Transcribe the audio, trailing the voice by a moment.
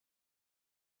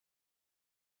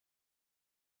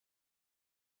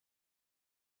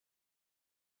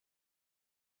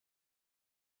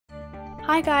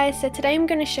Hi guys, so today I'm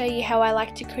going to show you how I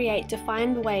like to create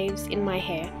defined waves in my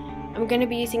hair. I'm going to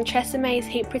be using Tresemme's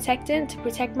heat protectant to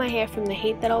protect my hair from the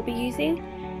heat that I'll be using.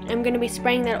 And I'm going to be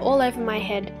spraying that all over my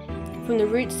head from the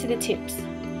roots to the tips.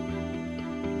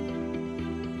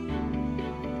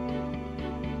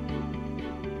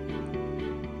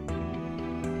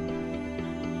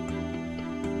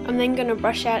 I'm then going to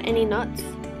brush out any knots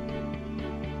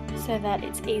so that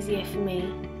it's easier for me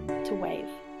to wave.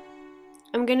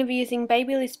 I'm going to be using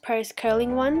Babyliss Pro's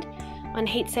curling wand on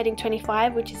heat setting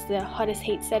 25, which is the hottest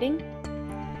heat setting.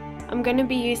 I'm going to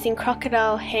be using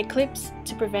Crocodile hair clips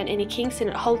to prevent any kinks, and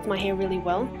it holds my hair really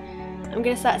well. I'm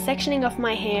going to start sectioning off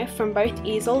my hair from both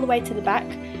ears all the way to the back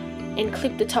and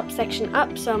clip the top section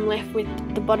up so I'm left with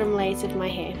the bottom layers of my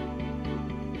hair.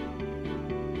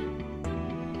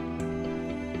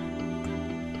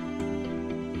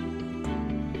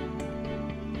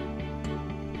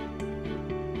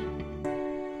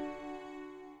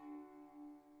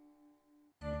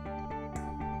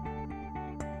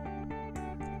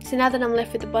 So now that I'm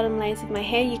left with the bottom layers of my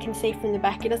hair, you can see from the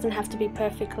back it doesn't have to be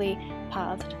perfectly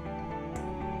pathed.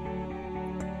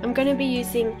 I'm going to be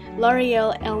using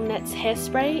Loreal Elnett's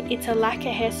hairspray. It's a lacquer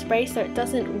hairspray, so it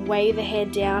doesn't weigh the hair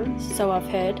down, so I've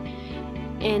heard.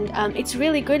 And it's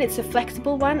really good. It's a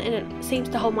flexible one and it seems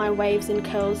to hold my waves and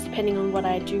curls depending on what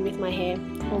I do with my hair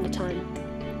all the time.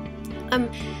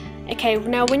 Okay,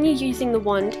 now when you're using the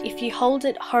wand, if you hold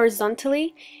it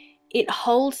horizontally, it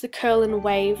holds the curl and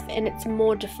wave and it's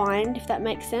more defined, if that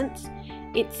makes sense.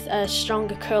 It's a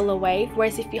stronger curler wave,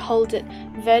 whereas if you hold it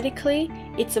vertically,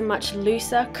 it's a much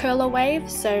looser curler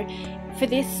wave. So for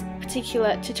this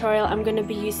particular tutorial, I'm going to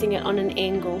be using it on an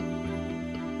angle.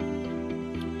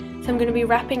 So I'm going to be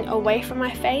wrapping away from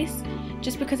my face,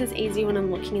 just because it's easy when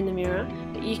I'm looking in the mirror,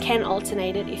 but you can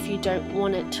alternate it if you don't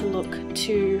want it to look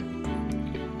too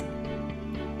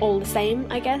all the same,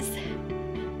 I guess.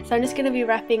 So I'm just going to be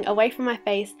wrapping away from my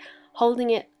face,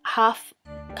 holding it half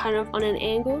kind of on an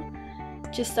angle,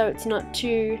 just so it's not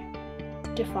too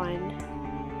defined.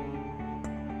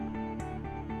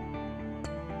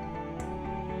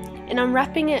 And I'm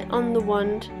wrapping it on the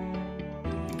wand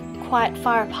quite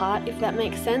far apart, if that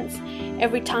makes sense.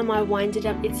 Every time I wind it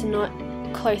up, it's not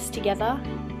close together.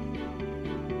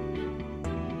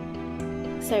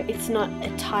 So it's not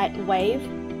a tight wave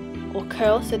or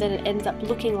curl, so that it ends up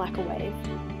looking like a wave.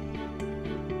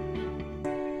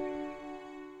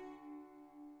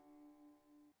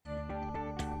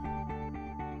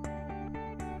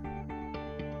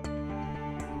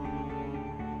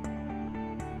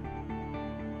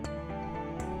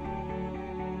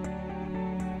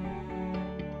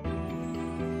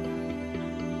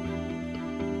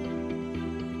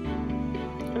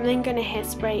 I'm then going to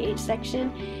hairspray each section,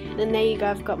 and then there you go,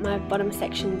 I've got my bottom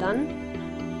section done.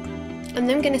 I'm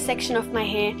then going to section off my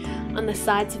hair on the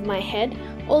sides of my head,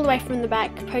 all the way from the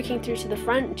back, poking through to the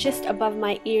front, just above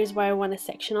my ears where I want to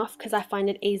section off, because I find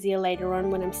it easier later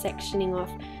on when I'm sectioning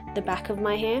off the back of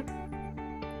my hair.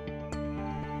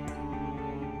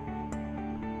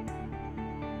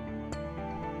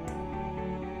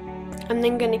 I'm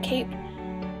then going to keep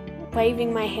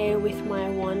waving my hair with my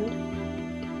wand.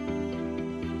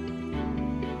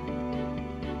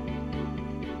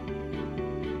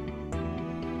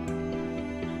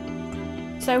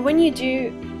 So when you do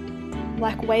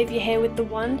like wave your hair with the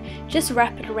wand, just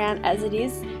wrap it around as it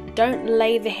is. Don't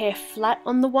lay the hair flat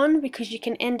on the wand, because you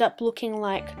can end up looking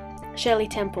like Shirley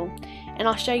Temple. And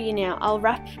I'll show you now. I'll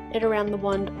wrap it around the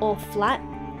wand all flat.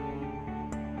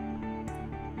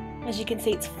 As you can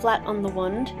see, it's flat on the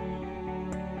wand.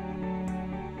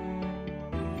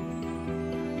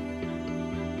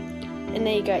 And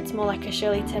there you go, it's more like a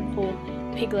Shirley Temple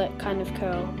piglet kind of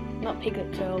curl. Not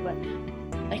piglet curl, but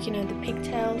like, you know, the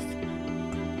pigtails.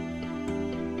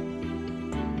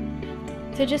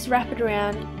 So just wrap it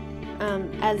around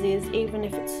as is, even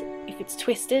if it's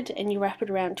twisted, and you wrap it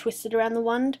around twisted around the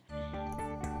wand,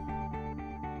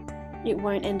 it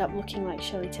won't end up looking like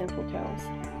Shirley Temple curls.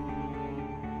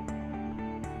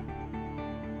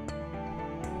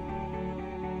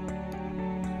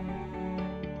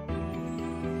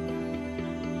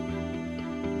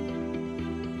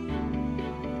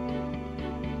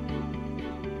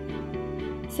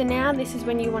 So now this is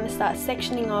when you want to start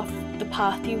sectioning off the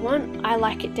path you want. I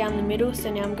like it down the middle,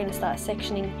 so now I'm going to start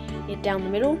sectioning it down the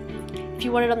middle. If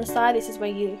you want it on the side, this is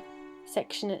where you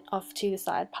section it off to the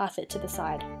side, path it to the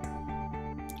side.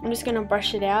 I'm just going to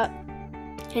brush it out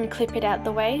and clip it out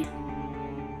the way,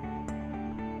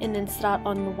 and then start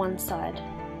on the one side.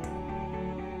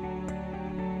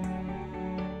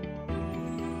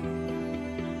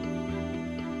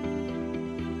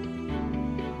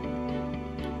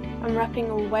 I'm wrapping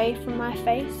away from my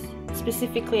face,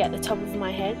 specifically at the top of my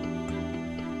head.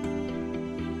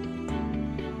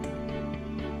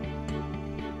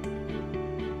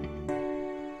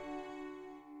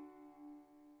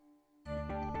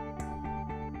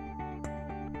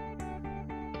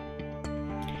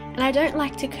 And I don't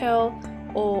like to curl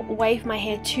or wave my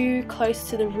hair too close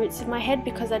to the roots of my head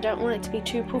because I don't want it to be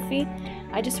too puffy.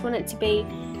 I just want it to be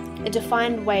a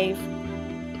defined wave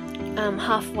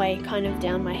halfway kind of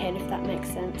down my head, if that makes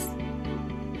sense.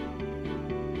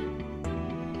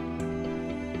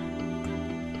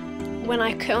 When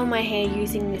I curl my hair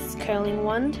using this curling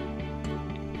wand,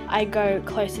 I go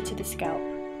closer to the scalp.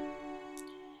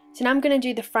 So now I'm going to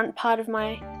do the front part of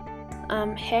my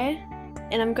hair,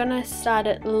 and I'm going to start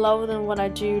it lower than what I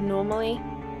do normally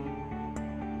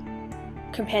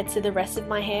compared to the rest of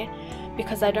my hair,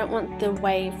 because I don't want the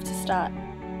wave to start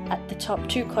at the top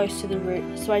too close to the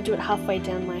root, so I do it halfway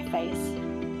down my face.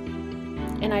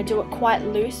 And I do it quite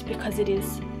loose because it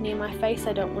is near my face.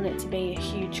 I don't want it to be a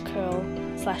huge curl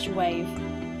slash wave.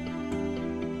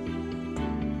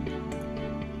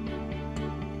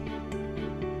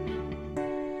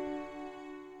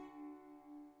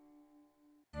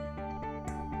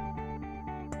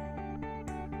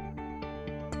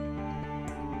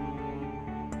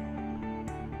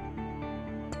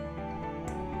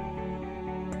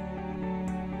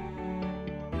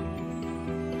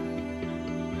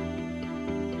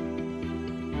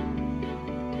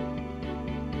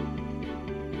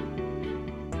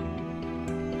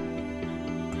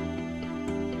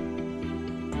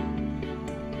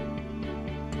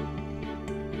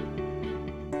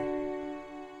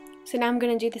 So now I'm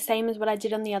going to do the same as what I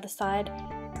did on the other side.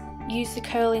 Use the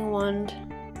curling wand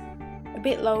a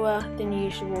bit lower than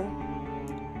usual,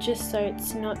 just so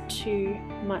it's not too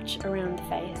much around the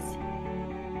face.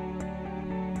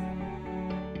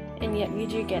 And yep, you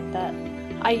do get that.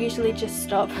 I usually just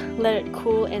stop, let it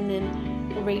cool, and then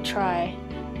retry.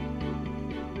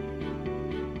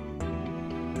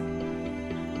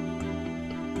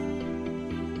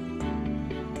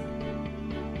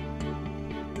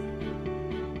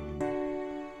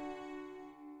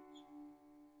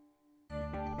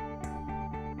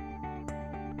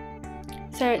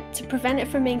 So to prevent it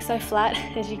from being so flat,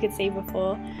 as you could see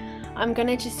before, I'm going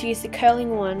to just use the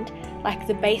curling wand, like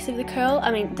the base of the curl,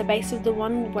 the base of the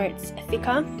wand where it's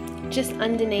thicker, just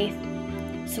underneath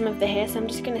some of the hair. So I'm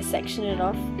just going to section it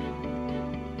off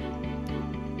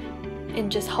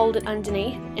and just hold it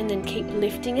underneath and then keep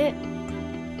lifting it.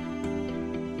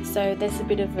 So there's a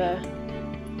bit of so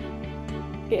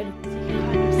you can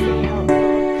kind of see how it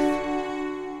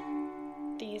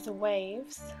looks. These are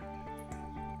waves.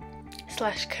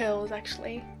 Slash curls,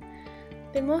 actually.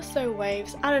 They're more so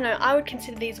waves. I don't know, I would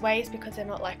consider these waves because they're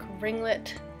not like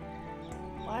ringlet.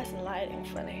 Why is the lighting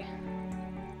funny?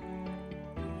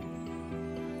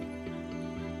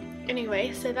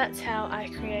 Anyway, so that's how I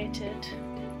created.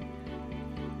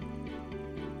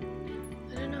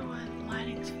 I don't know why the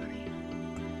lighting's funny.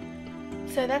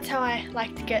 So that's how I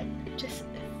like to get just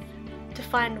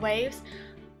defined waves.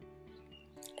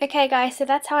 Okay guys, so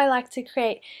that's how I like to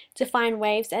create defined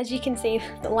waves. As you can see,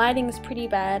 the lighting is pretty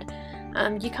bad.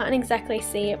 You can't exactly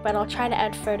see it, but I'll try to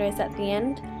add photos at the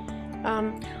end.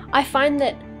 I find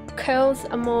that curls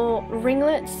are more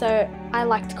ringlets, so I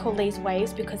like to call these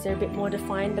waves because they're a bit more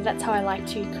defined, but that's how I like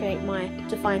to create my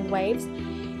defined waves.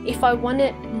 If I want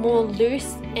it more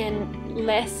loose and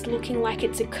less looking like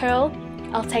it's a curl,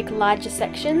 I'll take larger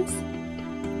sections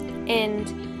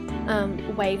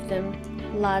and wave them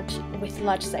with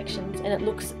large sections, and it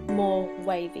looks more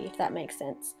wavy, if that makes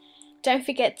sense. Don't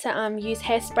forget to use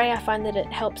hairspray. I find that it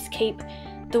helps keep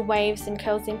the waves and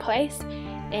curls in place.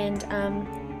 And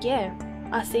yeah,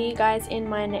 I'll see you guys in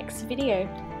my next video.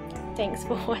 Thanks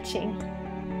for watching.